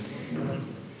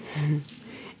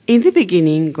In the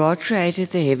beginning, God created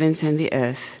the heavens and the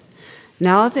earth.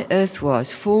 Now the earth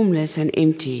was formless and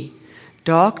empty.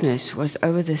 Darkness was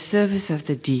over the surface of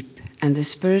the deep, and the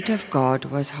Spirit of God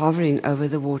was hovering over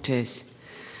the waters.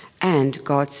 And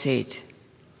God said,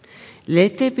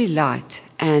 "Let there be light,"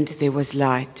 and there was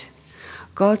light.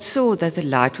 God saw that the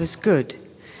light was good,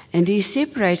 and he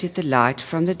separated the light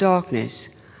from the darkness.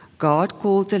 God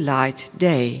called the light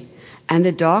day, and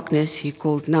the darkness he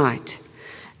called night.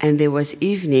 And there was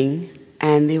evening,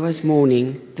 and there was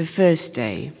morning, the first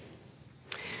day.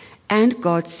 And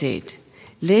God said,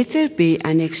 "Let there be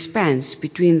an expanse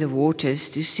between the waters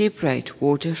to separate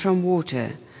water from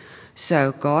water."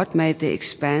 So God made the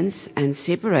expanse and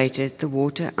separated the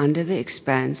water under the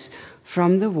expanse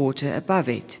from the water above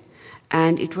it.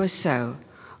 And it was so.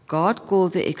 God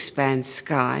called the expanse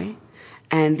sky,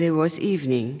 and there was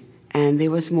evening, and there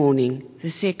was morning,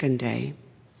 the second day.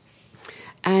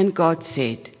 And God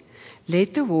said,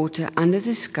 "Let the water under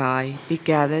the sky be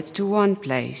gathered to one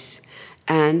place,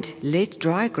 and let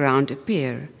dry ground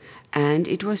appear." And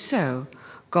it was so.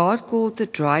 God called the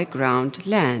dry ground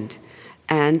land,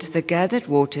 and the gathered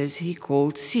waters he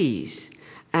called seas.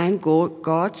 And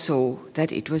God saw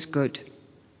that it was good.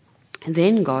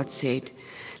 Then God said,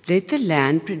 "Let the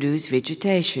land produce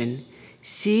vegetation,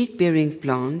 seed-bearing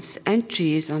plants and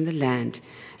trees on the land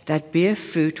that bear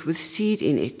fruit with seed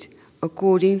in it,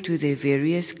 according to their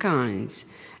various kinds."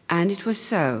 And it was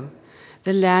so.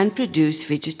 The land produced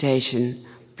vegetation,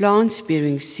 plants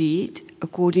bearing seed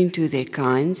according to their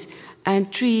kinds,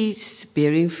 and trees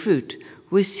bearing fruit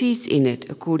with seeds in it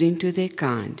according to their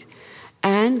kind.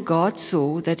 And God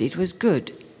saw that it was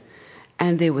good.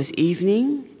 And there was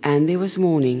evening, and there was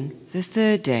morning, the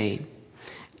third day.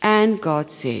 And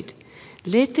God said,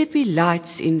 "Let there be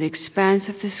lights in the expanse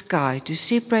of the sky to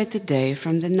separate the day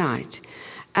from the night,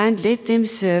 and let them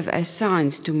serve as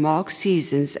signs to mark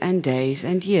seasons and days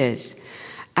and years.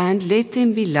 And let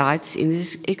them be lights in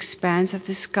the expanse of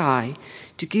the sky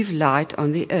to give light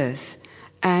on the earth."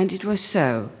 And it was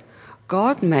so.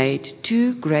 God made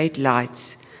two great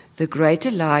lights, the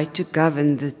greater light to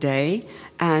govern the day,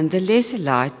 and the lesser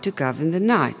light to govern the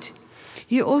night.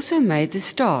 He also made the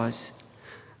stars.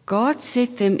 God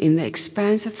set them in the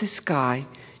expanse of the sky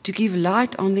to give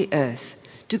light on the earth,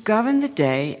 to govern the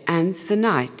day and the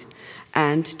night,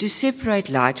 and to separate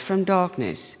light from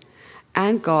darkness.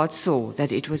 And God saw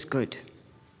that it was good.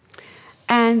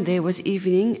 And there was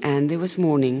evening, and there was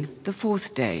morning, the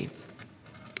fourth day.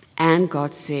 And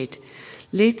God said,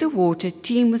 "Let the water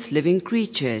teem with living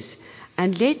creatures,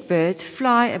 and let birds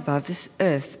fly above this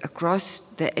earth across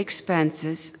the expanse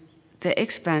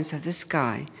of the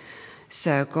sky."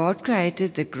 So God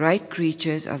created the great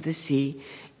creatures of the sea,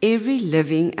 every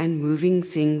living and moving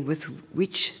thing with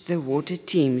which the water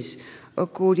teems,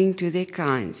 according to their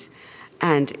kinds,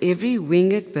 and every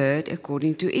winged bird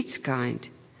according to its kind.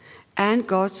 And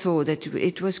God saw that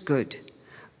it was good.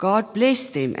 God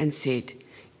blessed them and said,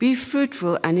 "Be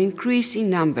fruitful and increase in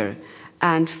number,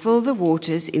 and fill the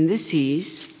waters in the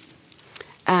seas,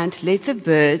 and let the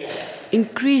birds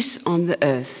increase on the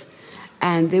earth."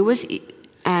 And there was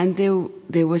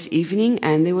evening,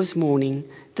 and there was morning,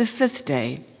 the fifth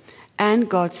day. And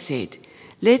God said,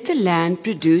 "Let the land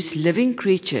produce living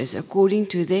creatures according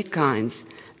to their kinds,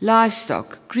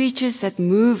 livestock, creatures that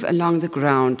move along the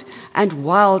ground, and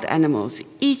wild animals,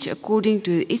 each according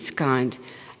to its kind."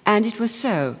 And it was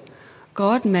so.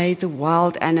 God made the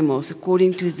wild animals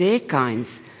according to their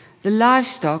kinds, the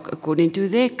livestock according to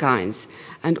their kinds,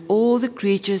 and all the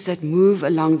creatures that move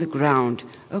along the ground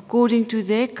according to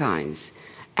their kinds.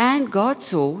 And God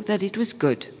saw that it was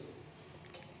good.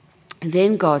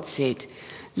 Then God said,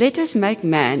 "Let us make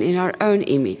man in our own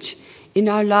image, in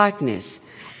our likeness,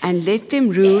 and let them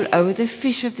rule over the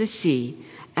fish of the sea,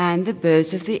 and the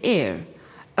birds of the air,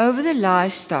 over the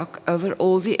livestock, over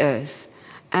all the earth,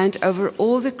 and over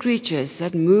all the creatures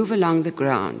that move along the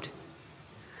ground."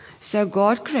 So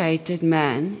God created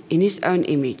man in his own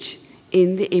image.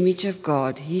 In the image of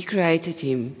God he created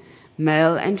him,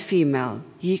 male and female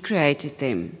he created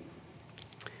them.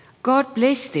 God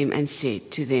blessed them and said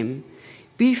to them,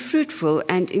 "Be fruitful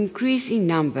and increase in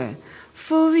number,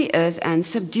 fill the earth and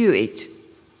subdue it.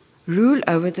 Rule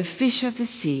over the fish of the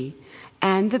sea,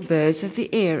 and the birds of the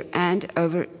air, and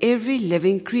over every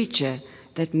living creature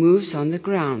that moves on the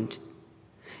ground."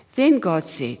 Then God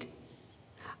said,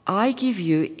 "I give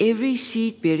you every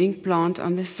seed-bearing plant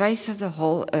on the face of the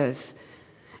whole earth,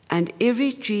 and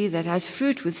every tree that has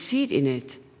fruit with seed in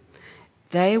it.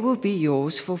 They will be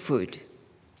yours for food.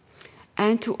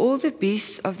 And to all the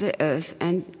beasts of the earth,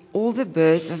 and all the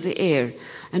birds of the air,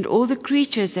 and all the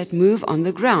creatures that move on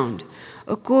the ground,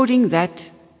 according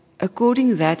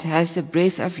according that has the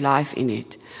breath of life in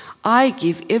it. I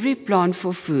give every plant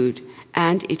for food,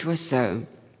 and it was so.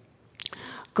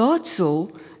 God saw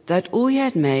that all he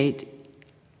had made,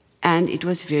 and it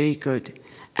was very good.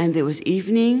 And there was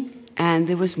evening, and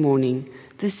there was morning,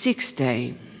 the sixth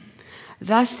day.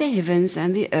 Thus the heavens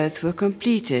and the earth were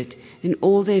completed in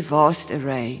all their vast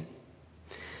array.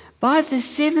 By the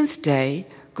seventh day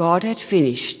God had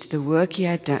finished the work he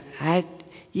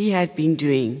had been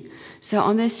doing. So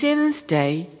on the seventh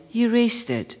day he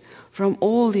rested from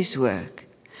all his work.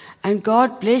 And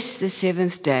God blessed the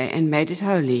seventh day and made it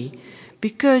holy,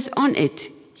 because on it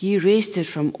he rested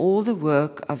from all the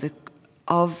work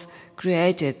of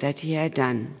created that he had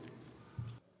done.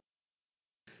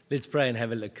 Let's pray and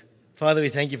have a look. Father, we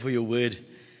thank you for your word.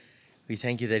 We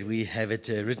thank you that we have it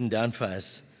written down for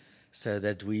us so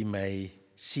that we may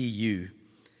see you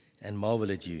and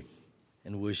marvel at you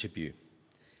and worship you.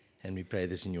 And we pray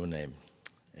this in your name.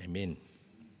 Amen.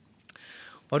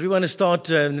 What we want to start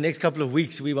in the next couple of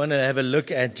weeks, we want to have a look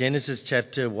at Genesis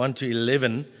chapter 1 to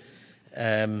 11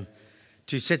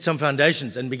 to set some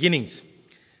foundations and beginnings.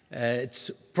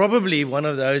 It's probably one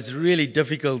of those really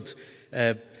difficult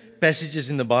passages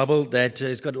in the Bible that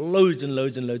has got loads and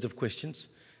loads and loads of questions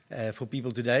for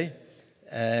people today.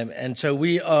 And so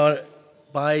we are,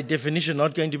 by definition,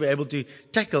 not going to be able to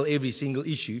tackle every single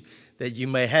issue that you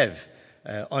may have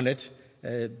on it,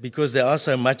 because there are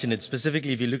so much in it.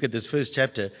 Specifically, if you look at this first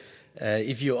chapter,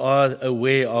 if you are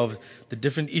aware of the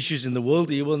different issues in the world,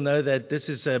 you will know that this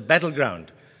is a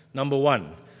battleground, number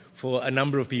one, for a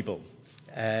number of people.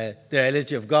 The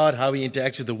reality of God, how he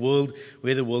interacts with the world,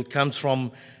 where the world comes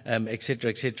from, etc.,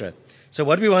 etc. So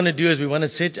what we want to do is we want to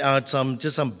set out some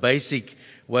basic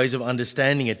ways of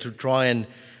understanding it to try and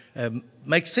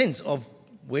make sense of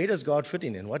where does God fit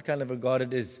in and what kind of a God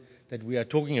it is that we are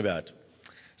talking about.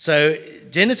 So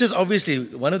Genesis, obviously,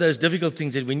 one of those difficult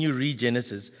things that when you read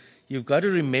Genesis, you've got to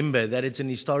remember that it's an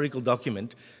historical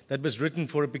document that was written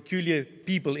for a peculiar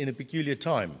people in a peculiar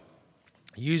time,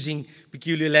 using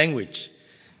peculiar language.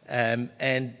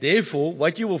 And therefore,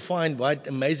 what you will find quite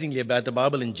amazingly about the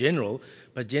Bible in general,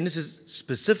 but Genesis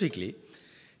specifically,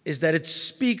 is that it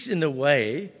speaks in a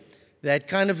way that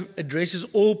kind of addresses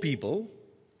all people,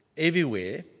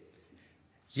 everywhere,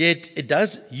 yet it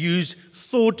does use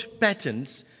thought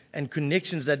patterns and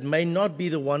connections that may not be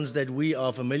the ones that we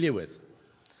are familiar with.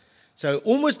 So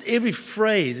almost every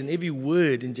phrase and every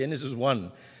word in Genesis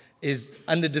 1 is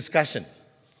under discussion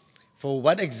for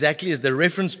what exactly is the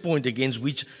reference point against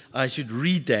which I should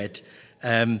read that.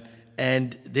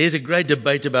 And there's a great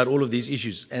debate about all of these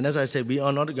issues. And as I said, we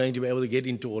are not going to be able to get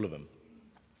into all of them.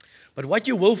 But what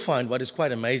you will find, what is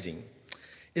quite amazing,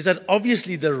 is that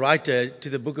obviously the writer to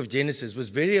the book of Genesis was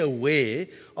very aware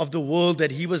of the world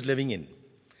that he was living in.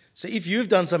 So if you've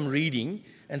done some reading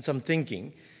and some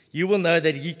thinking, you will know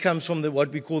that he comes from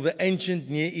what we call the ancient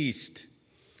Near East.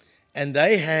 And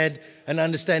they had an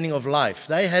understanding of life.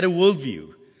 They had a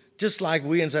worldview. Just like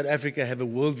we in South Africa have a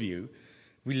worldview.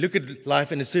 We look at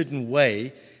life in a certain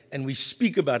way and we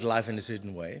speak about life in a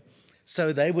certain way.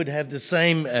 So they would have the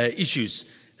same issues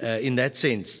in that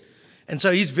sense. And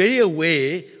so he's very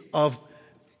aware of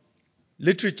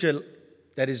literature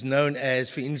that is known as,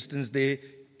 for instance, the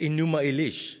Enuma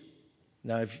Elish.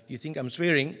 Now, if you think I'm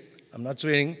swearing, I'm not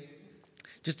swearing.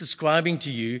 Just describing to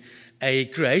you a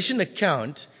creation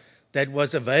account that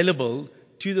was available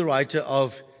to the writer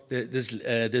of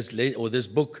this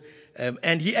book.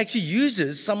 And he actually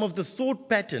uses some of the thought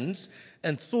patterns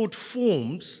and thought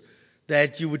forms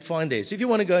that you would find there. So if you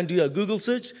want to go and do a Google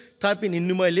search, type in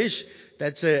Enuma Elish.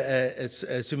 That's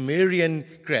a Sumerian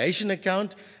creation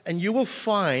account. And you will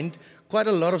find quite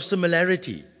a lot of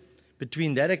similarity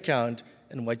between that account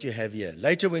and what you have here.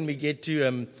 Later when we get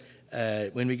to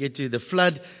the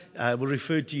flood, we'll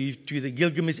refer to the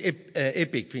Gilgamesh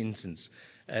epic, for instance.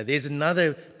 There's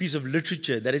another piece of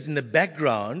literature that is in the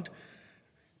background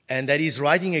and that he's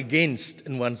writing against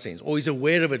in one sense, or he's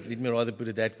aware of it, let me rather put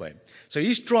it that way. So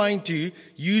he's trying to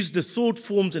use the thought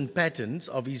forms and patterns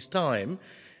of his time,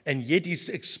 and yet he's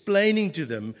explaining to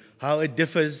them how it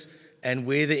differs and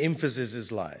where the emphasis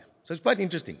is lie. So it's quite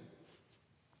interesting.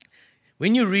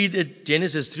 When you read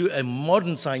Genesis through a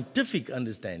modern scientific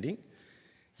understanding,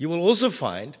 you will also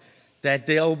find that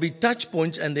there will be touch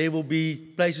points and there will be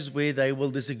places where they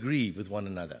will disagree with one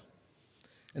another.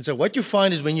 And so what you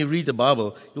find is when you read the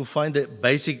Bible, you'll find the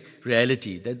basic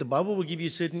reality that the Bible will give you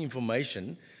certain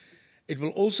information. It will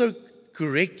also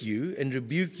correct you and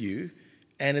rebuke you,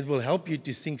 and it will help you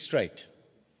to think straight.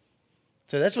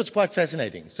 So that's what's quite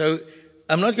fascinating. So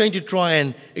I'm not going to try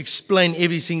and explain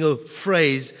every single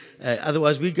phrase,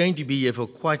 otherwise we're going to be here for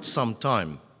quite some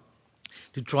time.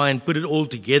 to try and put it all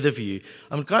together for you.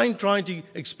 I'm trying to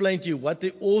explain to you what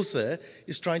the author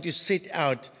is trying to set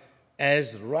out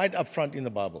as right up front in the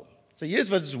Bible. So here's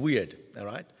what's weird, all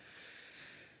right?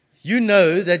 You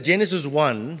know that Genesis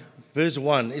 1, verse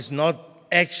 1, is not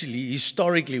actually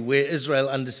historically where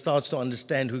Israel starts to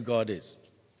understand who God is.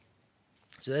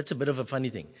 So that's a bit of a funny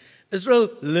thing. Israel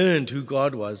learned who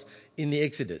God was in the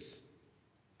Exodus.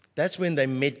 That's when they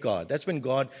met God. That's when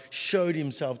God showed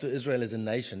himself to Israel as a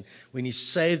nation, when he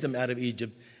saved them out of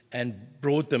Egypt and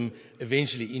brought them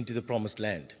eventually into the promised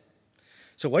land.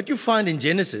 So what you find in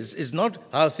Genesis is not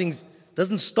how things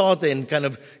doesn't start there and kind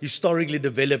of historically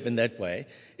develop in that way.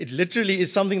 It literally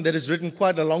is something that is written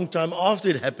quite a long time after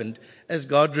it happened, as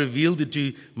God revealed it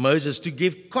to Moses to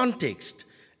give context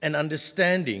and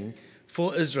understanding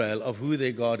for Israel of who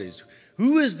their God is.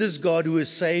 Who is this God who has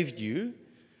saved you?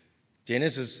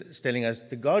 Genesis is telling us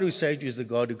the God who saved you is the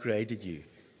God who created you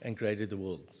and created the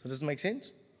world. Does this make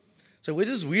sense? So what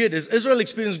is weird is Israel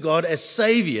experienced God as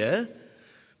Savior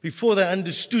before they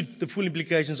understood the full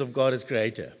implications of God as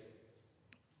Creator.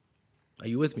 Are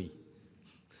you with me?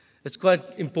 It's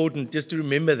quite important just to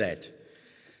remember that.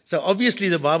 So obviously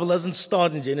the Bible doesn't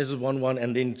start in Genesis 1:1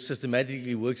 and then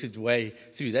systematically works its way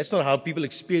through. That's not how people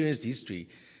experienced history.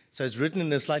 So it's written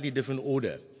in a slightly different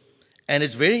order. And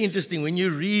it's very interesting when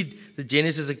you read the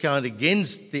Genesis account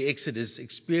against the Exodus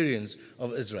experience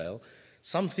of Israel,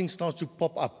 something starts to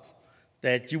pop up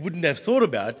that you wouldn't have thought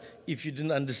about if you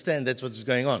didn't understand that's what's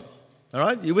going on. All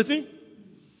right? You with me?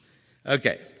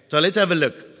 Okay. So let's have a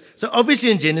look. So obviously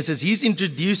in Genesis, he's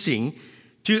introducing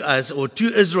to us, or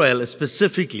to Israel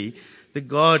specifically, the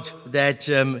God that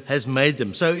has made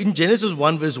them. So in Genesis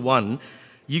 1 verse 1,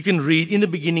 you can read, in the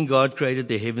beginning God created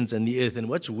the heavens and the earth. And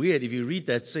what's weird, if you read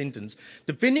that sentence,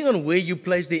 depending on where you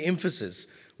place the emphasis,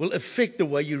 will affect the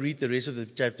way you read the rest of the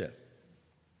chapter.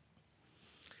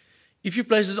 If you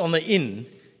place it on the in,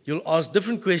 you'll ask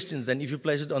different questions than if you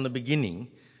place it on the beginning,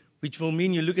 which will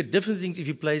mean you look at different things if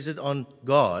you place it on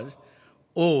God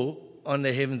or on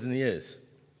the heavens and the earth.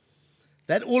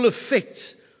 That all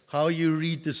affects how you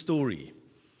read the story.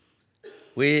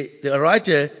 Where the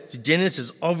writer to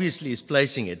Genesis obviously is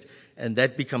placing it, and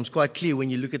that becomes quite clear when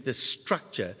you look at the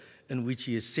structure in which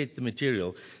he has set the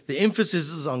material. The emphasis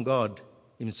is on God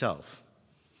himself.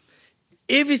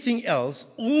 Everything else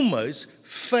almost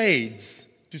fades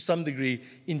to some degree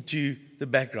into the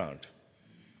background.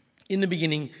 In the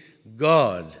beginning,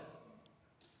 God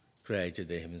created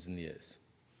the heavens and the earth.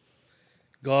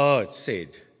 God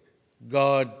said,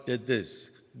 God did this,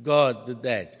 God did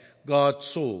that. God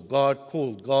saw, God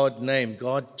called, God named,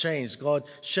 God changed, God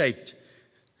shaped.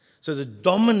 So the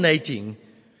dominating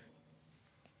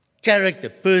character,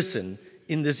 person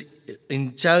in this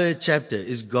entire chapter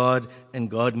is God and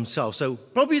God himself. So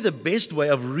probably the best way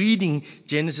of reading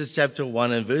Genesis chapter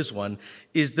 1 and verse 1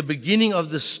 is the beginning of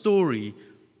the story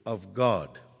of God.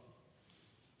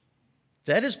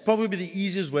 That is probably the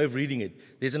easiest way of reading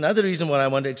it. There's another reason why I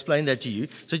want to explain that to you.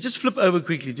 So just flip over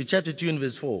quickly to chapter 2 and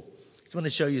verse 4. I just want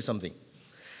to show you something.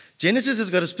 Genesis has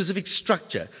got a specific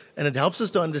structure, and it helps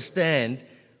us to understand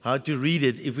how to read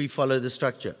it if we follow the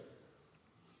structure.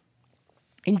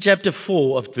 In chapter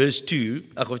 4 of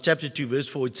chapter 2, verse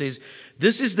 4, it says,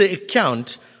 "This is the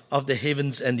account of the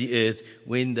heavens and the earth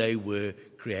when they were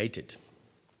created."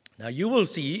 Now you will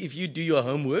see, if you do your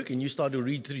homework and you start to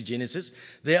read through Genesis,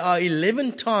 there are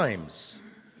 11 times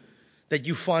that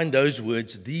you find those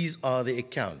words, "These are the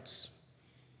accounts."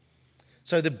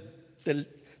 So the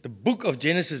book of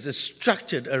Genesis is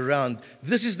structured around,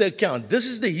 this is the account, this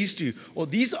is the history, or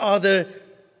these are the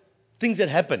things that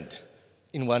happened,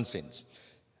 in one sense.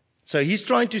 So he's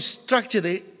trying to structure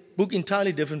the book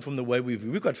entirely different from the way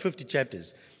we've got 50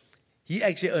 chapters. He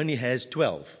actually only has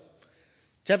 12.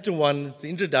 Chapter 1, the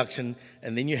introduction,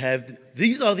 and then you have,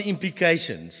 these are the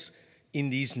implications in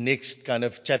these next kind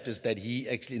of chapters that he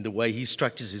actually, in the way he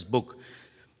structures his book.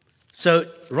 So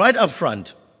right up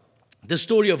front, the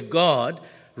story of God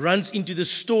runs into the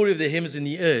story of the heavens and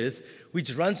the earth,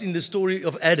 which runs in the story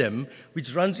of Adam,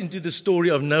 which runs into the story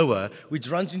of Noah, which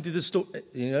runs into the story,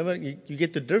 you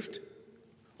get the drift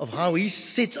of how he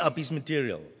sets up his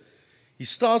material. He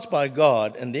starts by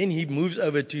God, and then he moves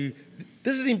over to,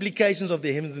 this is the implications of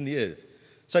the heavens and the earth.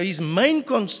 So his main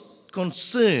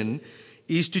concern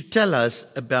is to tell us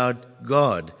about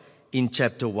God in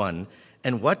chapter 1,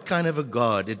 and what kind of a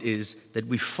God it is that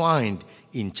we find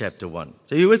in chapter 1.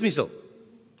 So you're with me still?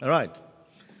 All right.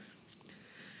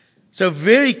 So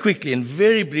very quickly and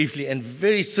very briefly and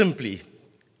very simply,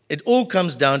 it all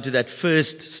comes down to that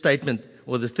first statement,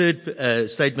 or the third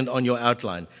statement on your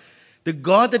outline. The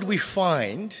God that we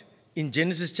find in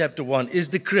Genesis chapter 1 is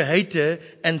the creator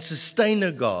and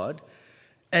sustainer God,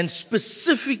 and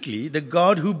specifically the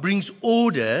God who brings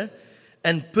order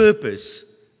and purpose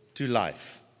to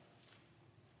life.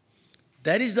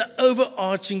 That is the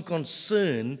overarching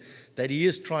concern that he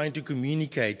is trying to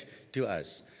communicate to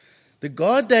us. The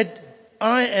God that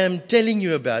I am telling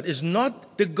you about is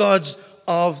not the gods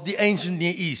of the ancient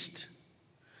Near East,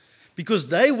 because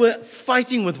they were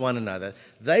fighting with one another.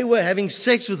 They were having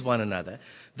sex with one another.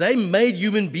 They made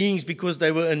human beings because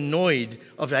they were annoyed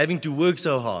of having to work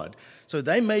so hard. So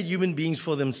they made human beings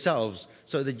for themselves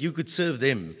so that you could serve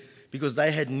them, because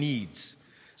they had needs.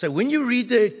 So when you read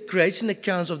the creation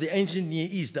accounts of the ancient Near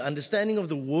East, the understanding of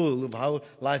the world, of how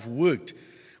life worked,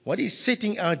 what he's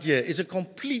setting out here is a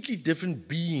completely different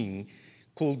being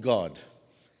called God,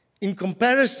 in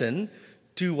comparison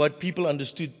to what people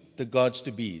understood the gods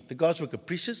to be. The gods were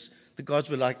capricious. The gods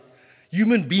were like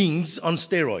human beings on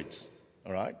steroids.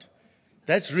 All right?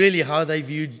 That's really how they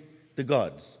viewed the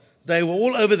gods. They were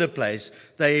all over the place.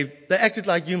 They acted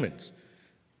like humans.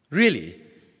 Really.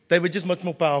 They were just much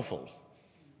more powerful.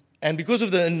 And because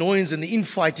of the annoyance and the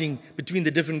infighting between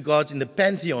the different gods in the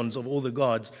pantheons of all the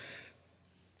gods,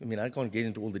 I can't get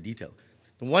into all the detail.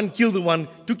 The one killed the one,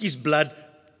 took his blood,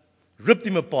 ripped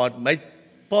him apart, made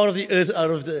part of the earth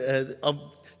out of the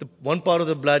one part of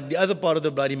the blood. The other part of the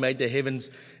blood, he made the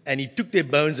heavens, and he took their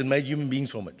bones and made human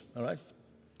beings from it. All right?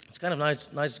 It's kind of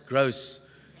nice, gross,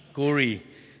 gory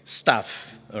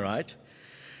stuff. All right?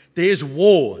 There's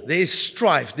war, there's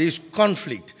strife, there's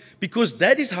conflict, because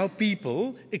that is how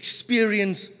people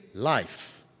experience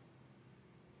life.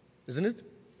 Isn't it?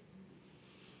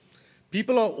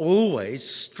 People are always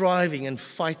striving and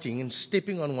fighting and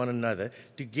stepping on one another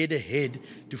to get ahead,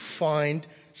 to find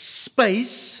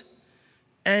space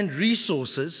and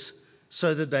resources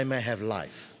so that they may have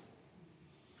life.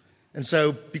 And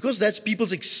so, because that's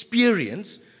people's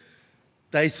experience,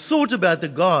 they thought about the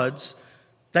gods.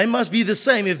 They must be the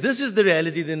same. If this is the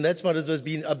reality, then that's what it was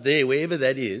being up there, wherever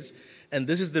that is. And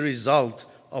this is the result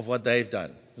of what they've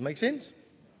done. Does it make sense?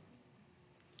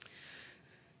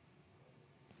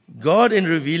 God, in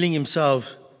revealing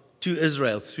himself to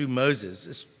Israel through Moses,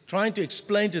 is trying to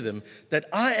explain to them that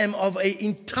I am of an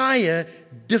entire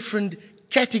different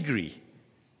category.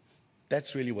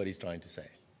 That's really what he's trying to say.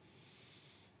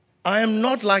 I am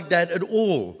not like that at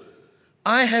all.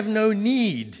 I have no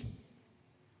need.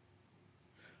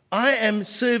 I am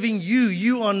serving you.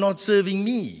 You are not serving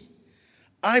me.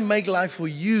 I make life for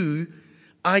you.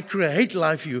 I create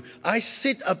life for you. I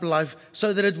set up life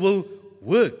so that it will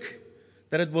work,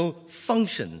 that it will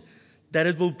function, that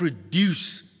it will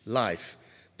produce life,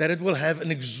 that it will have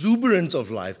an exuberance of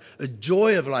life, a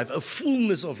joy of life, a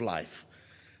fullness of life.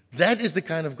 That is the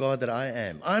kind of God that I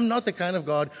am. I'm not the kind of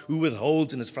God who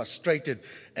withholds and is frustrated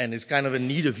and is kind of in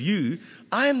need of you.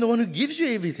 I am the one who gives you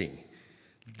everything.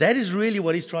 That is really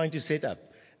what he's trying to set up.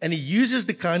 And he uses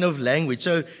the kind of language.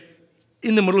 So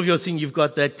in the middle of your thing, you've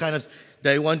got that kind of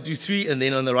day 1, 2, 3, and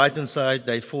then on the right-hand side,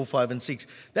 day 4, 5, and 6.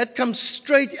 That comes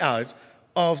straight out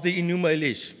of the Enuma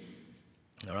Elish.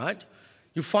 All right?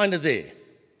 You find it there.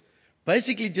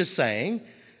 Basically just saying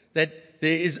that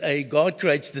there is a God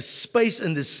creates the space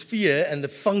and the sphere and the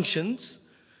functions,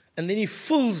 and then he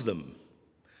fills them.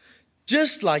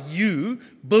 Just like you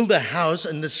build a house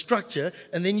and the structure,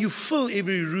 and then you fill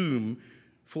every room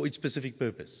for its specific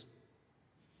purpose.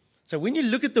 So when you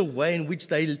look at the way in which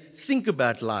they think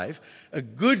about life, a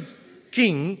good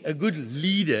king, a good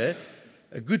leader,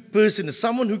 a good person is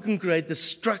someone who can create the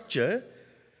structure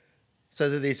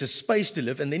so that there's a space to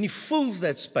live, and then he fills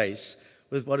that space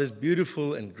with what is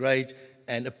beautiful and great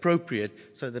and appropriate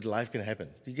so that life can happen.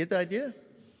 Do you get the idea?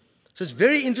 So it's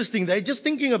very interesting. They're just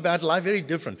thinking about life very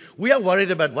different. We are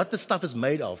worried about what the stuff is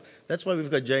made of. That's why we've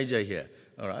got JJ here.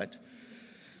 All right?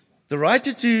 The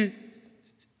writer to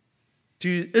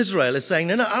Israel is saying,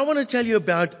 no, I want to tell you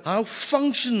about how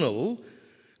functional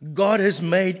God has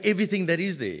made everything that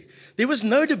is there. There was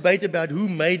no debate about who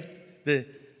made the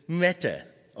matter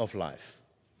of life.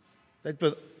 That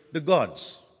was the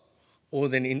gods. Or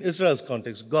then in Israel's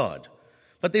context, God.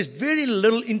 But there's very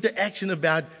little interaction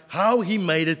about how he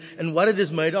made it and what it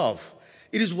is made of.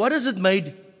 It is what is it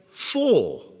made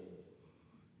for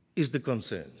is the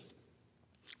concern.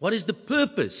 What is the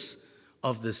purpose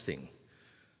of this thing?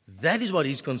 That is what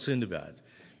he's concerned about.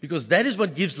 Because that is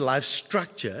what gives life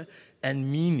structure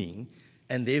and meaning,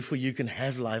 and therefore you can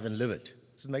have life and live it.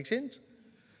 Does it make sense?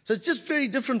 So it's just very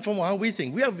different from how we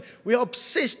think. We are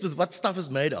obsessed with what stuff is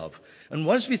made of. And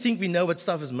once we think we know what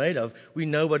stuff is made of, we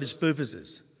know what its purpose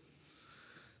is. The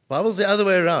Bible's the other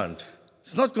way around.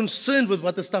 It's not concerned with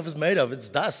what the stuff is made of. It's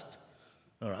dust.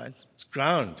 All right? It's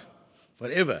ground.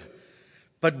 Whatever.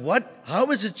 But how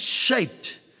is it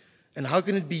shaped, and how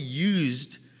can it be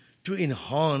used to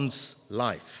enhance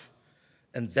life?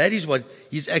 And that is what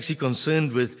he's actually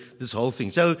concerned with, this whole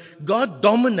thing. So God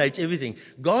dominates everything.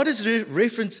 God is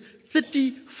referenced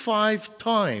 35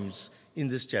 times in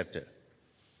this chapter.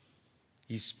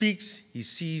 He speaks, he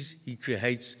sees, he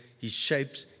creates, he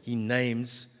shapes, he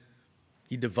names,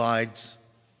 he divides,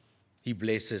 he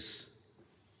blesses.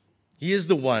 He is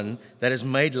the one that has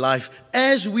made life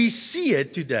as we see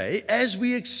it today, as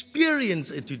we experience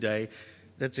it today.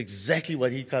 That's exactly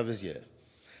what he covers here.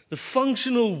 The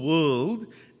functional world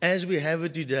as we have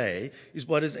it today is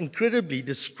what is incredibly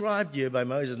described here by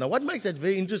Moses. Now, what makes that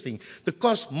very interesting? The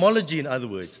cosmology, in other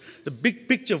words, the big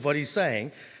picture of what he's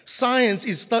saying. Science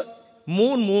is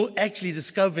more and more actually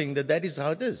discovering that is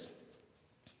how it is.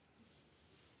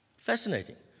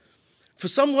 Fascinating. For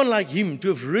someone like him to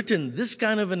have written this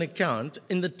kind of an account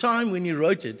in the time when he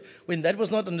wrote it, when that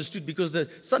was not understood because the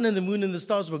sun and the moon and the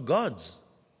stars were gods.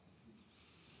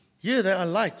 Here there are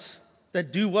lights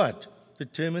that do what?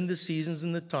 Determine the seasons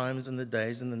and the times and the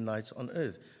days and the nights on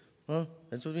earth. Well,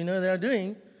 that's what we know they are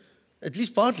doing. At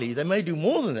least partly. They may do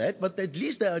more than that, but at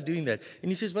least they are doing that.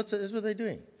 And he says, that's what they're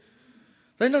doing.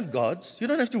 They're not gods. You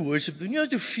don't have to worship them. You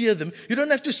don't have to fear them. You don't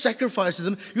have to sacrifice to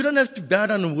them. You don't have to bow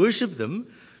down and worship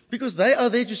them, because they are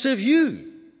there to serve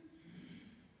you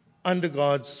under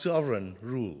God's sovereign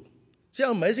rule. See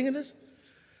how amazing it is?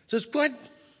 So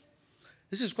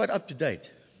this is quite up to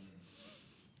date.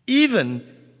 Even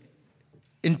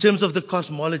in terms of the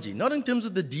cosmology, not in terms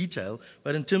of the detail,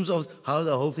 but in terms of how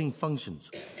the whole thing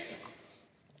functions.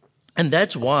 And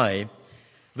that's why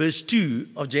verse 2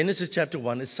 of Genesis chapter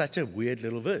 1 is such a weird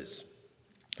little verse.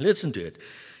 Listen to it.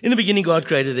 In the beginning, God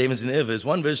created the heavens and the earth. Verse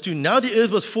 1, verse 2. Now the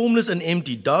earth was formless and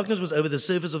empty. Darkness was over the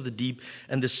surface of the deep,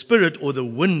 and the Spirit or the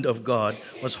wind of God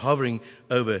was hovering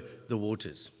over the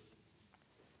waters.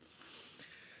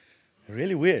 A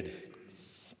really weird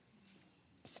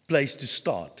place to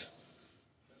start.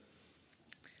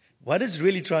 What it's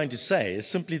really trying to say is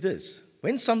simply this.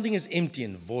 When something is empty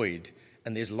and void,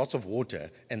 and there's lots of water,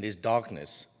 and there's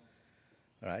darkness,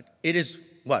 right? It is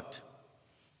what?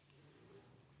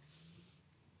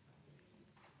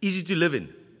 Easy to live in.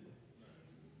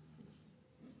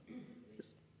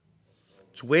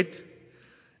 It's wet,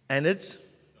 and it's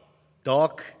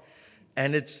dark,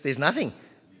 and there's nothing.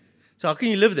 So how can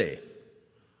you live there?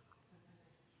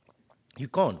 You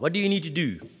can't. What do you need to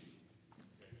do?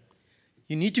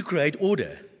 You need to create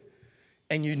order.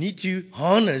 And you need to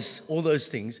harness all those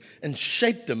things and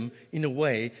shape them in a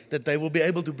way that they will be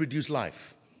able to produce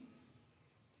life.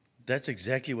 That's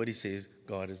exactly what he says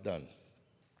God has done.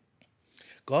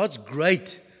 God's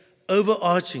great,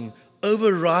 overarching,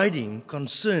 overriding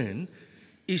concern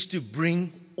is to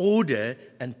bring order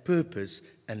and purpose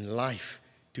and life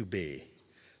to bear.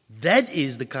 That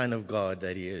is the kind of God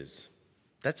that he is.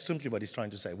 That's simply what he's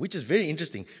trying to say, which is very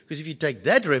interesting, because if you take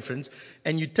that reference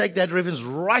and you take that reference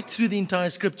right through the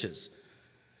entire scriptures,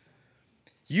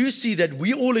 you see that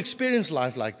we all experience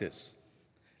life like this.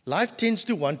 Life tends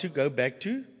to want to go back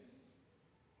to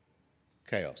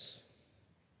chaos.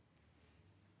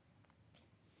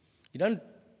 You don't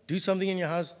do something in your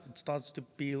house, it starts to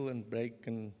peel and break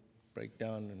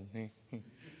down.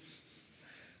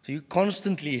 So you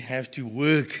constantly have to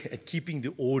work at keeping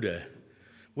the order.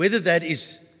 Whether that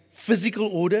is physical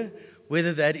order,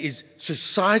 whether that is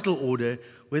societal order,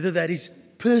 whether that is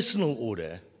personal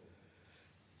order,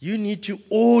 you need to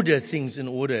order things in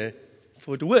order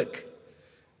for it to work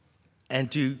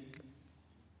and to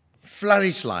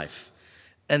flourish life.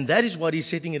 And that is what he's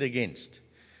setting it against.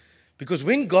 Because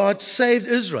when God saved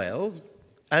Israel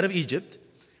out of Egypt,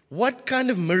 what kind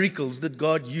of miracles did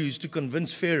God use to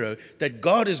convince Pharaoh that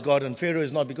God is God and Pharaoh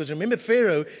is not? Because remember,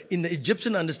 Pharaoh in the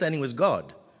Egyptian understanding was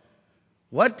God.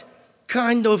 What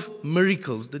kind of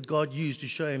miracles did God use to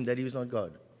show him that he was not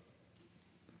God?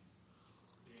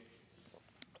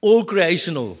 All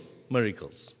creational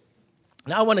miracles.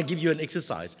 Now I want to give you an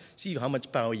exercise. See how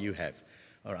much power you have.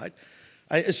 All right.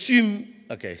 I assume,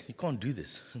 okay, you can't do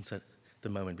this at the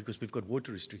moment because we've got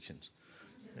water restrictions.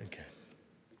 Okay.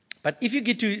 But if you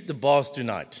get to the bath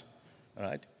tonight, all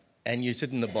right, and you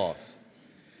sit in the bath,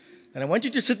 and I want you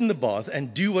to sit in the bath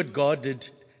and do what God did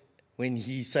when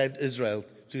he saved Israel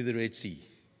through the Red Sea.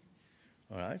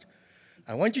 All right?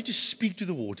 I want you to speak to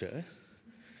the water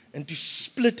and to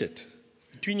split it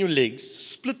between your legs,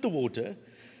 split the water,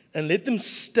 and let them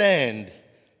stand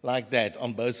like that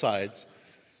on both sides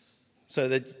so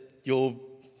that your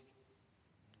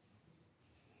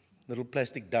little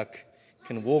plastic duck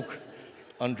can walk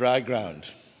on dry ground.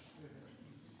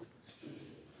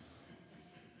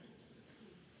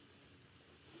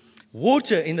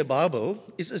 Water in the Bible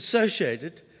is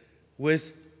associated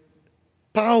with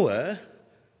power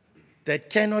that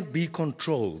cannot be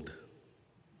controlled.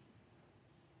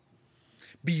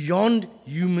 Beyond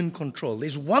human control.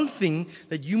 There's one thing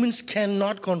that humans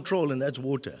cannot control, and that's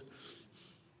water.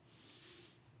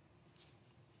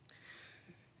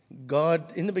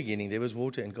 God, in the beginning, there was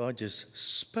water, and God just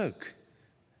spoke,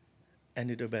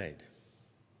 and it obeyed.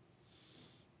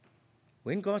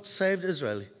 When God saved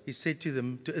Israel, He said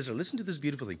to Israel, listen to this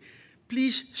beautiful thing.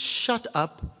 Please shut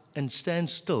up and stand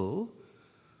still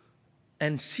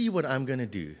and see what I'm going to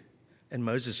do. And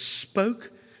Moses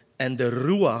spoke, and the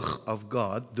ruach of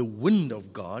God, the wind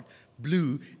of God,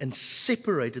 blew and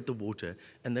separated the water.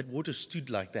 And that water stood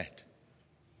like that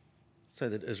so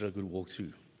that Israel could walk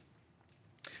through.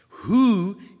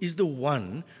 Who is the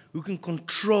one who can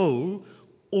control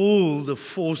all the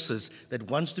forces that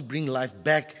wants to bring life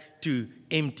back to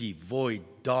empty, void,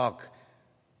 dark?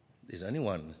 There's only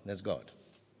one, that's God.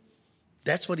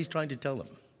 That's what He's trying to tell them.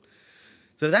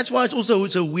 So that's why it's also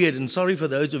so weird, and sorry for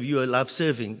those of you who love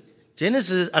surfing.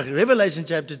 Revelation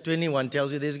chapter 21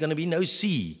 tells you there's going to be no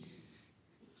sea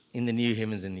in the new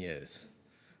heavens and the earth.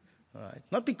 All right.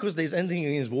 Not because there's anything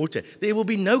against water. There will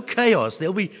be no chaos. There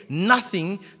will be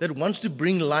nothing that wants to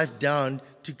bring life down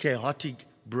to chaotic,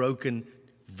 broken,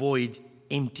 void,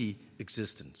 empty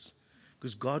existence.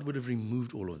 Because God would have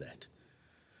removed all of that.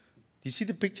 Do you see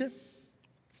the picture?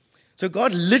 So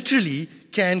God literally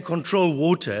can control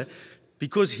water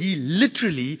because He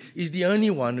literally is the only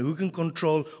one who can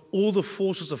control all the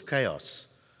forces of chaos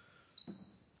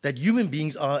that human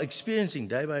beings are experiencing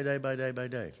day by day by day by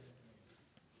day.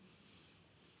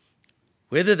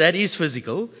 Whether that is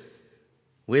physical,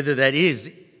 whether that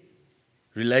is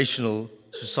relational,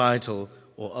 societal,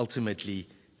 or ultimately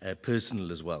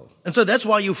personal as well. And so that's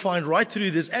why you find right through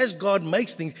this, as God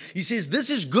makes things, He says, this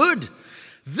is good.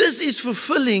 This is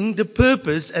fulfilling the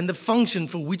purpose and the function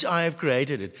for which I have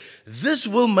created it. This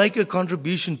will make a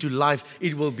contribution to life.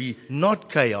 It will be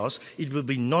not chaos. It will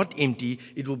be not empty.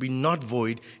 It will be not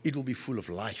void. It will be full of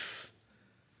life.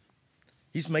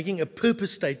 He's making a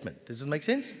purpose statement. Does it make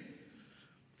sense?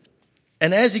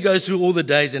 And as He goes through all the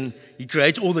days and He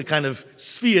creates all the kind of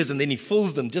spheres and then He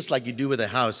fills them just like you do with a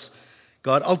house,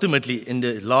 God ultimately in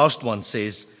the last one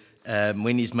says,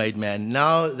 when He's made man,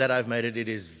 now that I've made it, it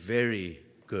is very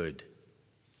good.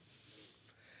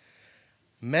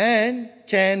 Man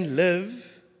can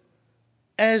live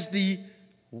as the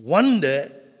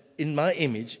wonder in my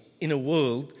image in a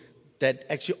world that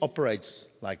actually operates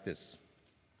like this.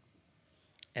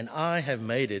 And I have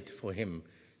made it for him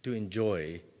to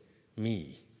enjoy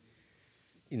me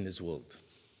in this world.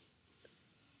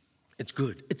 It's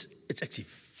good. It's actually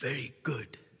very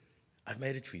good. I've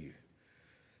made it for you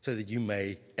so that you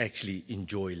may actually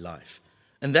enjoy life.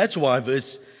 And that's why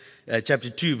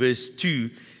chapter 2, verse 2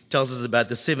 tells us about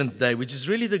the seventh day, which is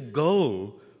really the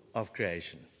goal of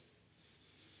creation.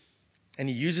 And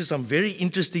he uses some very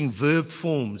interesting verb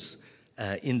forms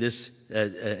in this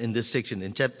section.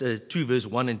 In chapter 2, verse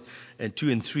 1 and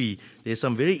 2 and 3, there's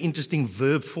some very interesting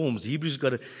verb forms. Hebrews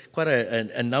got quite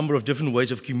a number of different ways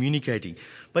of communicating.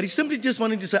 But he's simply just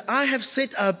wanting to say, I have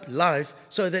set up life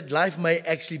so that life may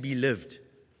actually be lived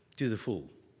to the full.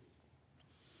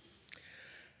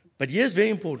 But here's very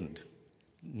important.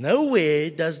 Nowhere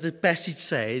does the passage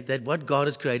say that what God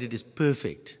has created is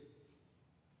perfect.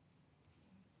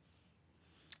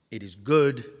 It is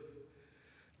good,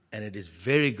 and it is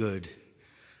very good.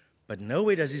 But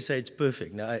nowhere does He say it's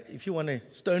perfect. Now, if you want to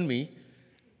stone me,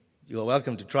 you are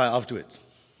welcome to try afterwards.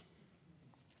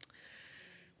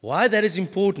 Why that is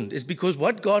important is because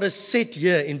what God has set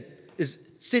here is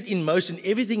set in motion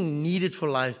everything needed for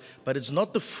life, but it's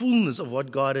not the fullness of what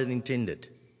God had intended.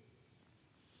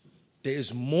 There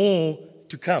is more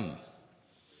to come.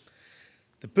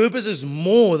 The purpose is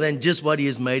more than just what He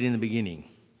has made in the beginning.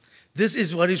 This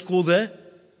is what is called the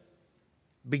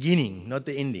beginning, not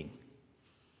the ending.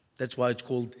 That's why it's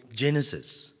called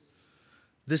Genesis.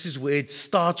 This is where it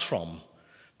starts from.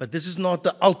 But this is not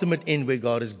the ultimate end where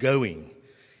God is going.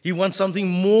 He wants something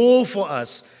more for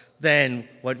us than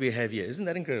what we have here. Isn't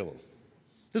that incredible?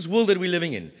 This world that we're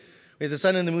living in, where the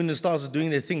sun and the moon and the stars are doing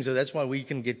their thing, so that's why we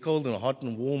can get cold and hot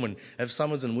and warm and have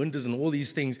summers and winters and all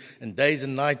these things and days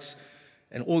and nights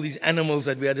and all these animals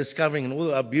that we are discovering and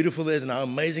all how beautiful they are and how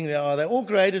amazing they are. They're all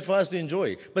created for us to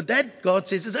enjoy. But that, God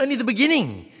says, is only the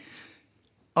beginning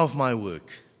of my work,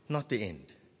 not the end.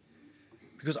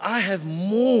 Because I have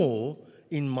more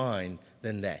in mind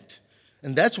than that.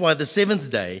 And that's why the seventh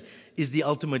day is the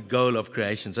ultimate goal of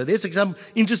creation. So there's some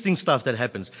interesting stuff that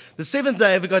happens. The seventh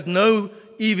day have got no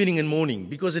evening and morning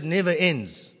because it never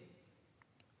ends.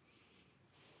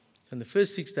 And the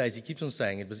first 6 days, he keeps on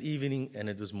saying it was evening and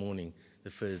it was morning the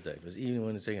first day. It was evening,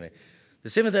 morning, the second day. The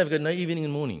seventh day, I've got no evening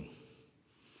and morning.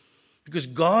 Because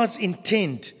God's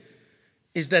intent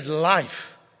is that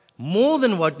life, more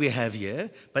than what we have here,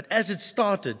 but as it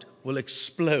started, will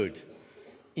explode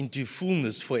into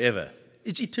fullness forever.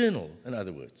 It's eternal, in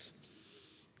other words.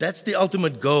 That's the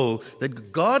ultimate goal,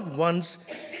 that God wants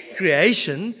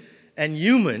creation and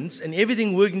humans and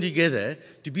everything working together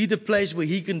to be the place where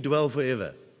He can dwell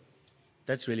forever.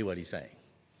 That's really what He's saying.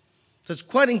 So it's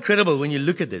quite incredible when you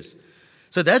look at this.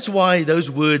 So that's why those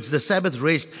words, the Sabbath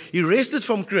rest, He rested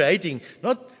from creating,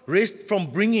 not rest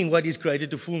from bringing what He's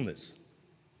created to fullness.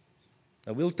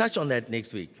 Now we'll touch on that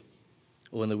next week,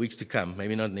 or in the weeks to come.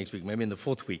 Maybe not next week, maybe in the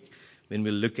fourth week, when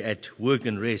we'll look at work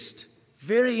and rest.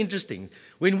 Very interesting.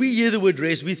 When we hear the word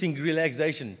rest, we think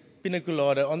relaxation, pina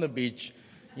colada on the beach,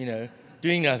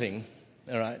 doing nothing.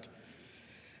 All right.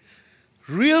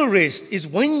 Real rest is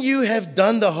when you have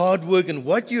done the hard work and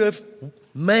what you have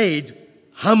made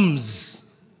hums,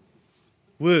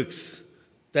 works.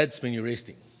 That's when you're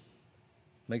resting.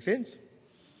 Make sense?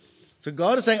 So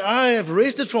God is saying, I have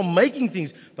rested from making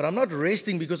things, but I'm not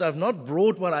resting because I've not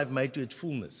brought what I've made to its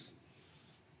fullness.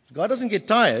 God doesn't get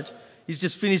tired. He's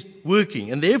just finished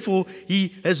working. And therefore,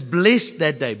 He has blessed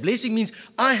that day. Blessing means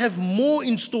I have more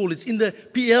installed. It's in the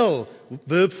PL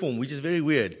verb form, which is very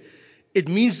weird. It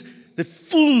means the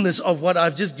fullness of what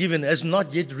I've just given has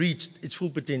not yet reached its full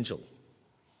potential.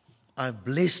 I've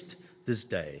blessed this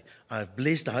day. I've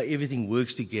blessed how everything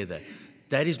works together.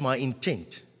 That is my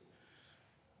intent.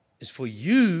 It's for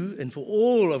you and for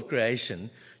all of creation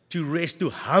to rest, to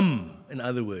hum, in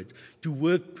other words, to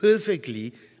work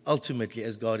perfectly, ultimately,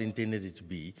 as God intended it to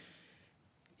be.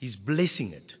 He's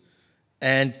blessing it.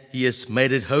 And He has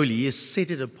made it holy. He has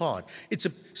set it apart. It's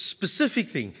a specific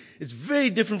thing. It's very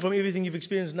different from everything you've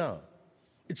experienced now.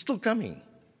 It's still coming.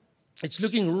 It's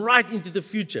looking right into the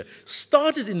future.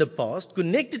 Started in the past,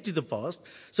 connected to the past,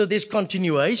 so there's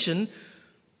continuation,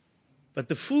 but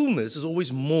the fullness is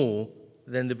always more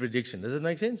than the prediction. Does it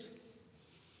make sense?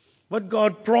 What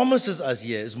God promises us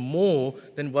here is more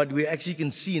than what we actually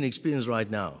can see and experience right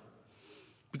now.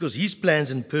 Because His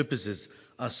plans and purposes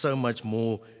are so much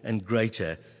more and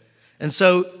greater. And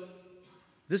so,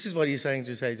 this is what He's saying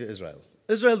to say to Israel.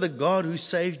 Israel, the God who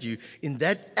saved you in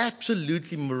that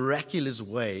absolutely miraculous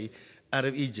way out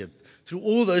of Egypt, through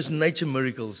all those nature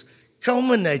miracles,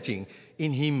 culminating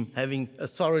in Him having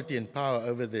authority and power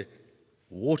over the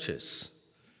waters.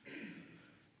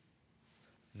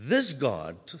 This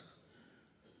God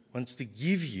wants to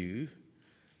give you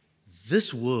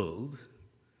this world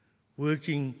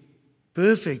working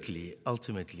perfectly,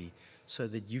 ultimately, so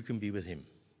that you can be with Him.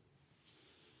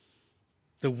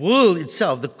 The world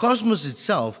itself, the cosmos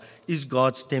itself, is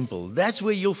God's temple. That's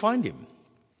where you'll find Him.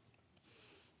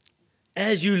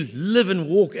 As you live and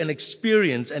walk and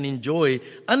experience and enjoy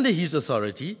under His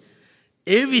authority,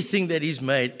 everything that He's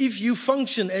made, if you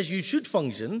function as you should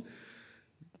function,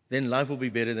 then life will be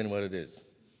better than what it is.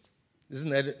 Isn't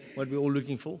that what we're all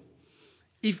looking for?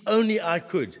 If only I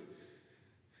could.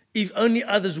 If only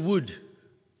others would.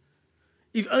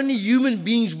 If only human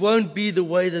beings won't be the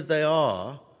way that they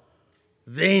are,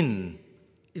 then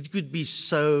it could be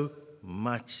so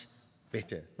much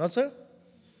better. Not so?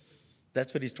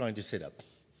 That's what He's trying to set up.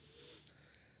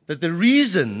 That the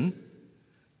reason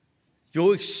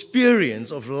your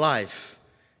experience of life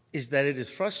is that it is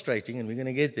frustrating, and we're going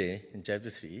to get there in chapter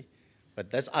 3,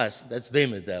 but that's us, that's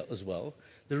them as well.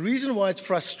 The reason why it's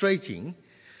frustrating,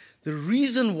 the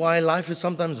reason why life is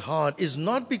sometimes hard, is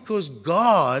not because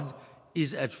God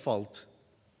is at fault.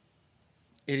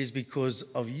 It is because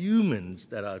of humans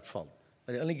that are at fault.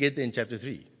 But I only get there in chapter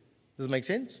 3. Does it make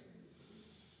sense?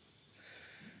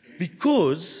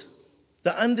 Because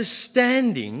the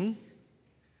understanding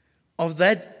of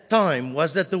that time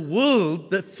was that the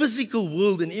world, the physical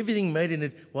world and everything made in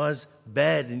it was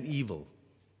bad and evil.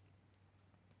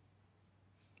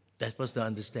 That was the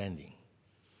understanding.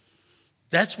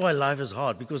 That's why life is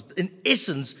hard, because in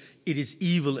essence, it is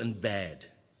evil and bad.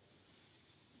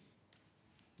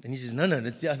 And He says, no,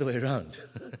 that's the other way around.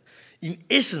 In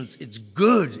essence, it's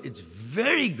good. It's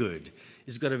very good.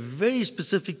 It's got a very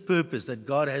specific purpose that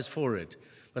God has for it.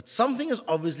 But something has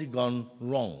obviously gone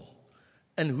wrong.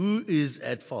 And who is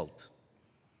at fault?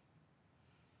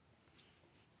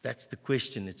 That's the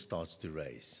question it starts to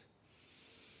raise.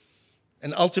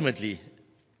 And ultimately,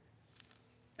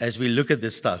 as we look at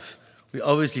this stuff, we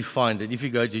obviously find that if you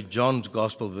go to John's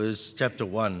Gospel, chapter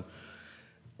 1,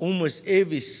 almost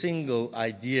every single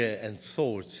idea and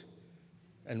thought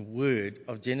and word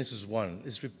of Genesis 1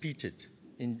 is repeated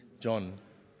in John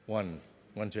 1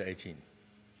 to 18.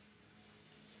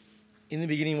 In the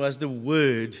beginning was the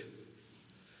Word.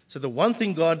 So the one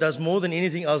thing God does more than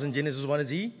anything else in Genesis 1 is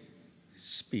He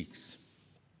speaks.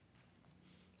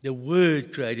 The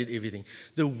Word created everything.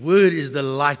 The Word is the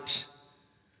light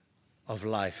of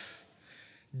life.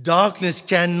 Darkness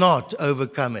cannot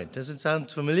overcome it. Does it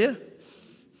sound familiar?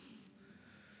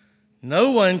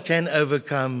 No one can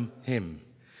overcome Him.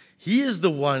 He is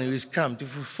the one who has come to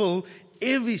fulfill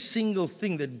every single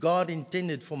thing that God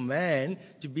intended for man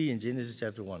to be in Genesis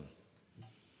chapter 1.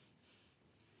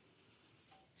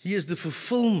 He is the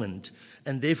fulfillment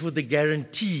and therefore the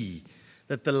guarantee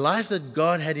that the life that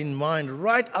God had in mind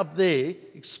right up there,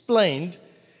 explained,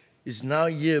 is now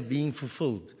here being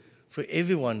fulfilled for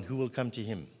everyone who will come to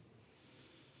Him.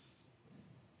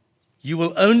 You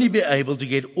will only be able to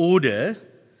get order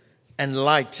and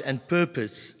light and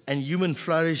purpose and human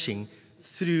flourishing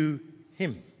through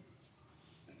Him.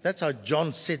 That's how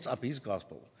John sets up his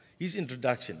gospel, his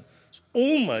introduction. It's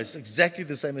almost exactly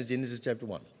the same as Genesis chapter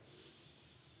 1.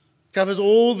 Covers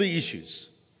all the issues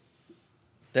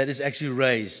that is actually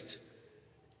raised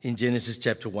in Genesis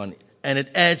chapter 1. And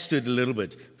it adds to it a little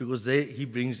bit because there he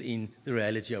brings in the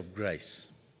reality of grace.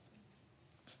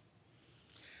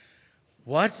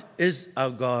 What is our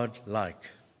God like?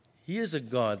 He is a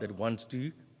God that wants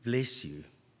to bless you.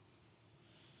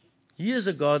 He is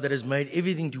a God that has made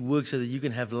everything to work so that you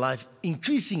can have life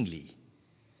increasingly.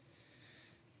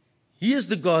 He is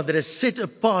the God that has set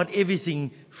apart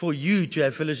everything for you to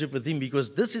have fellowship with Him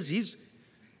because this is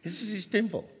His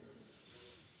temple.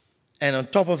 And on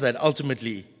top of that,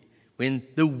 ultimately, when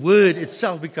the Word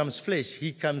itself becomes flesh,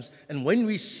 He comes, and when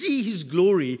we see His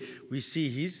glory, we see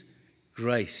His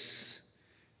grace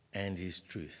and His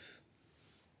truth.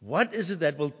 What is it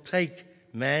that will take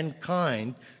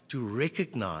mankind to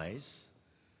recognize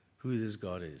who this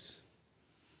God is?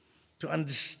 To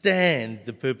understand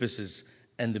the purposes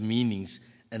and the meanings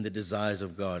and the desires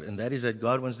of God. And that is that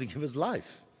God wants to give us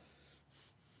life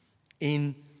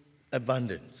in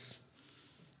abundance,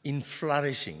 in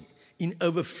flourishing, in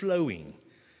overflowing,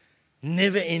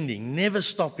 never ending, never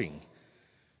stopping.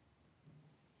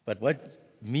 But what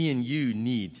me and you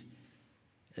need,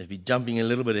 as we're jumping a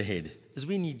little bit ahead, is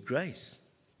we need grace.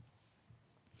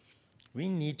 We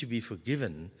need to be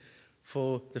forgiven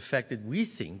for the fact that we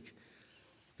think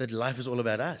that life is all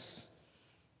about us.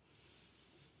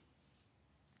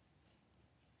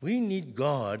 We need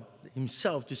God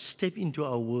Himself to step into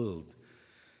our world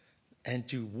and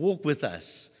to walk with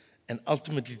us and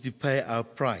ultimately to pay our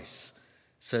price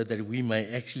so that we may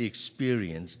actually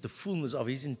experience the fullness of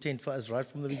His intent for us right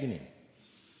from the beginning.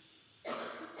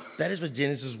 That is what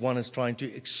Genesis 1 is trying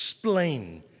to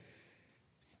explain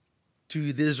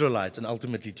to the Israelites and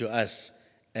ultimately to us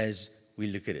as we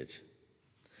look at it.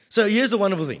 So here's the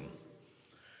wonderful thing.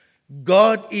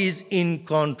 God is in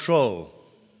control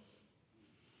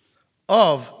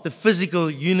of the physical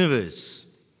universe.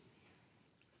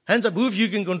 Hands up, who of you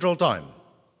can control time?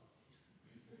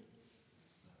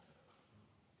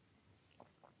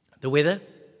 The weather?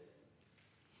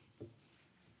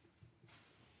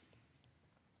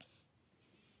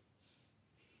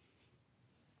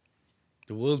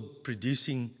 The world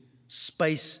producing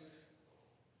space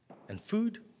and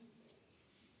food?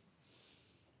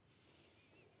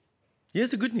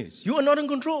 Here's the good news. You are not in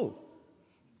control.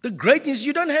 The great news,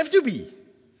 you don't have to be.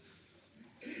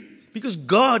 Because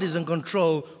God is in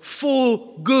control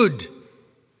for good. Do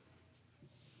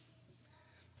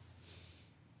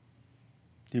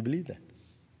you believe that?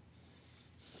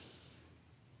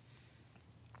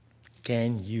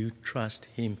 Can you trust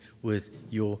Him with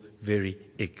your very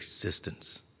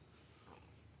existence?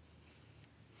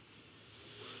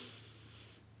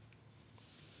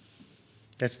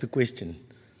 That's the question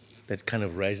that kind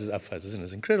of raises up for us, isn't it?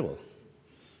 It's incredible.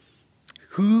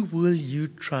 Who will you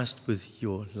trust with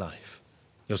your life?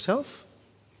 Yourself?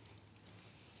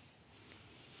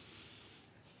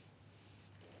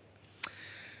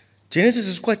 Genesis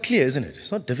is quite clear, isn't it?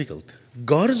 It's not difficult.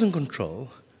 God is in control.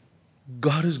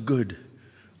 God is good.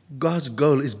 God's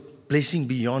goal is blessing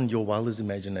beyond your wildest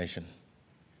imagination.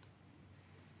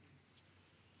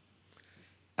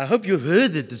 I hope you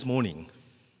heard it this morning.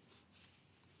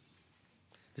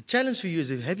 The challenge for you is,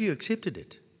 have you accepted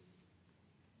it?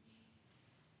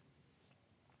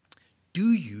 Do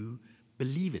you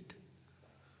believe it?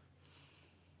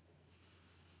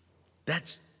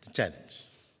 That's the challenge.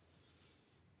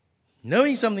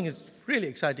 Knowing something is really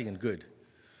exciting and good,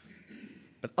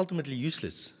 but ultimately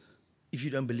useless if you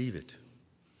don't believe it.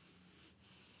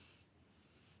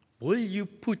 Will you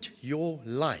put your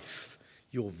life,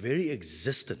 your very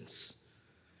existence,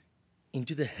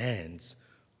 into the hands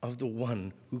of the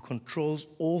one who controls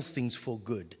all things for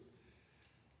good?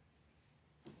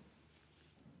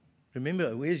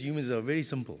 Remember, we as humans are very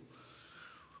simple.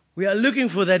 We are looking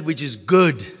for that which is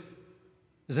good,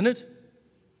 isn't it?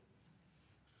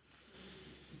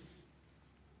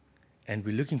 And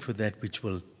we're looking for that which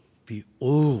will be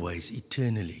always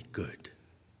eternally good.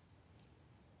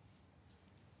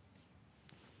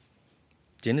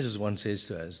 Genesis 1 says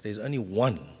to us, there's only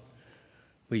one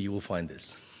where you will find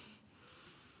this.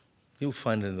 You'll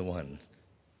find it in the one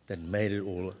that made it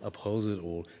all, upholds it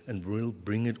all, and will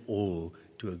bring it all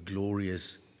to a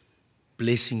glorious,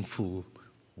 blessingful,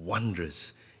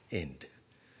 wondrous end.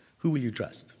 Who will you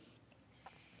trust?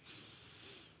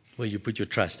 Will you put your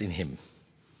trust in Him?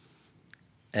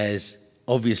 As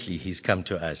obviously He's come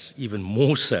to us, even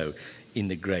more so in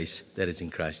the grace that is in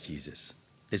Christ Jesus.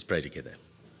 Let's pray together.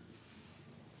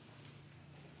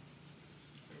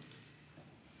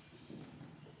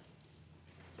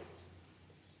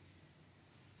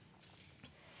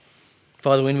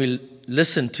 Father, when we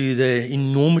listen to the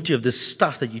enormity of the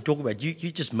stuff that you talk about, you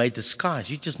just made the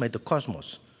skies, you just made the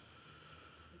cosmos.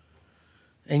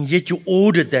 And yet you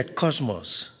ordered that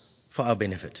cosmos for our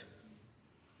benefit.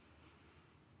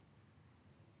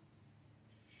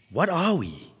 What are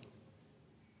we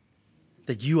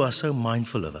that you are so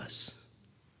mindful of us?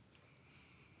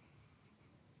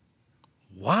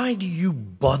 Why do you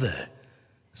bother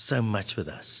so much with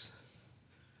us?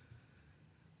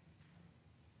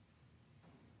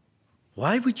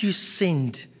 Why would you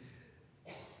send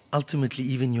ultimately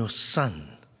even your Son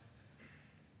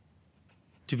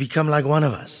to become like one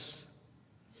of us?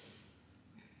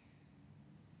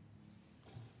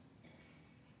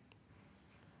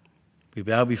 We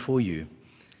bow before you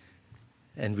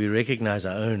and we recognize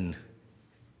our own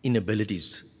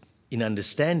inabilities in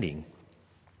understanding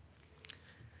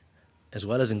as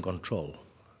well as in control.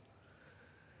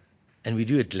 And we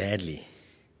do it gladly.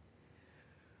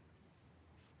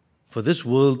 For this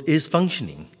world is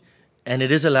functioning and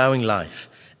it is allowing life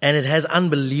and it has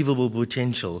unbelievable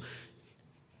potential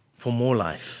for more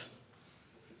life.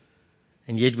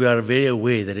 And yet we are very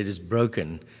aware that it is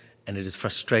broken and it is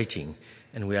frustrating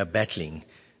and we are battling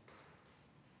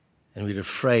and we're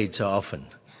afraid so often.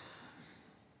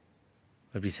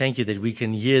 But we thank you that we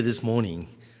can hear this morning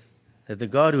that the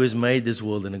God who has made this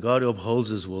world and the God who upholds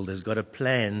this world has got a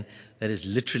plan that is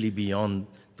literally beyond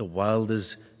the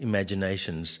wildest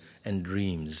imaginations and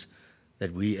dreams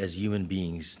that we as human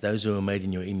beings, those who are made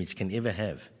in your image, can ever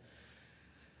have.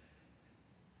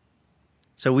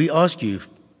 So we ask you,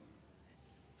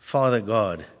 Father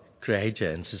God, Creator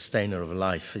and Sustainer of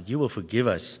life, that you will forgive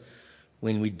us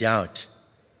when we doubt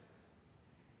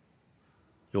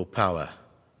your power,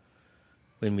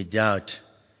 when we doubt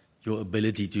your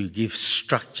ability to give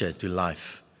structure to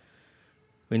life,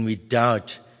 when we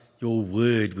doubt your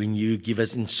word, when you give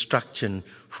us instruction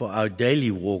for our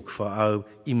daily walk, for our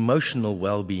emotional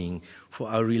well-being, for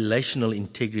our relational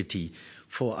integrity,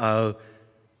 for our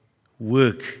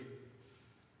work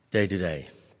day to day.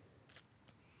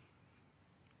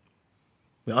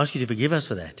 We ask you to forgive us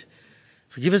for that.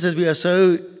 Forgive us that we are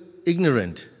so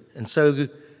ignorant and so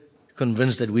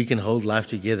convinced that we can hold life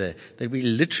together, that we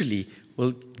literally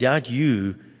will doubt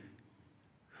you,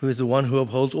 who is the one who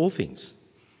upholds all things,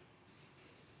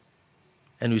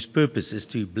 and whose purpose is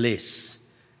to bless,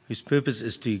 whose purpose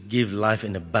is to give life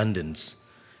in abundance,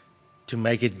 to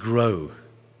make it grow.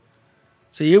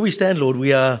 So here we stand, Lord.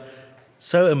 We are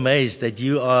so amazed that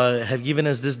you have given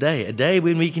us this day, a day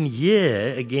when we can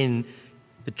hear again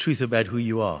the truth about who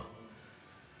you are.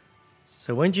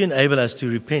 So won't you enable us to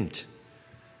repent?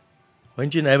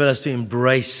 Won't you enable us to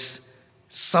embrace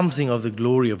something of the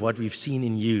glory of what we've seen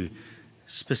in you,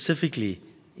 specifically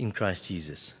in Christ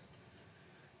Jesus?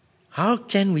 How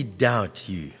can we doubt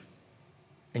you?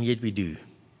 And yet we do.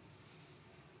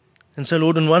 And so,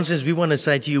 Lord, in one sense, we want to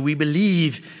say to you, we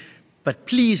believe, but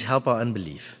please help our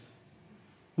unbelief.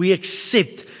 We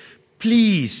accept,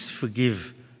 please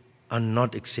forgive our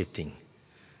not accepting.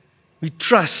 We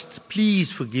trust,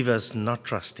 please forgive us not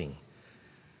trusting.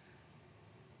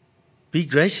 Be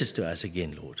gracious to us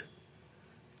again, Lord.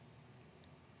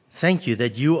 Thank you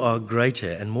that you are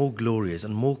greater and more glorious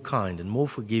and more kind and more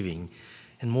forgiving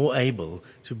and more able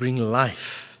to bring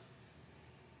life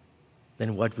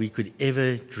than what we could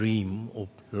ever dream or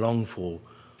long for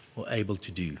or able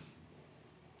to do.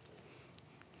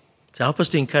 So help us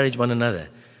to encourage one another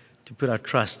to put our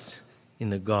trust in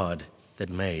the God that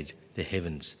made the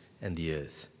heavens and the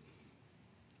earth.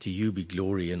 To you be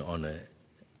glory and honor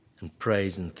and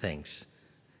praise and thanks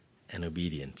and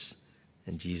obedience.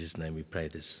 In Jesus' name we pray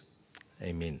this.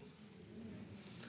 Amen.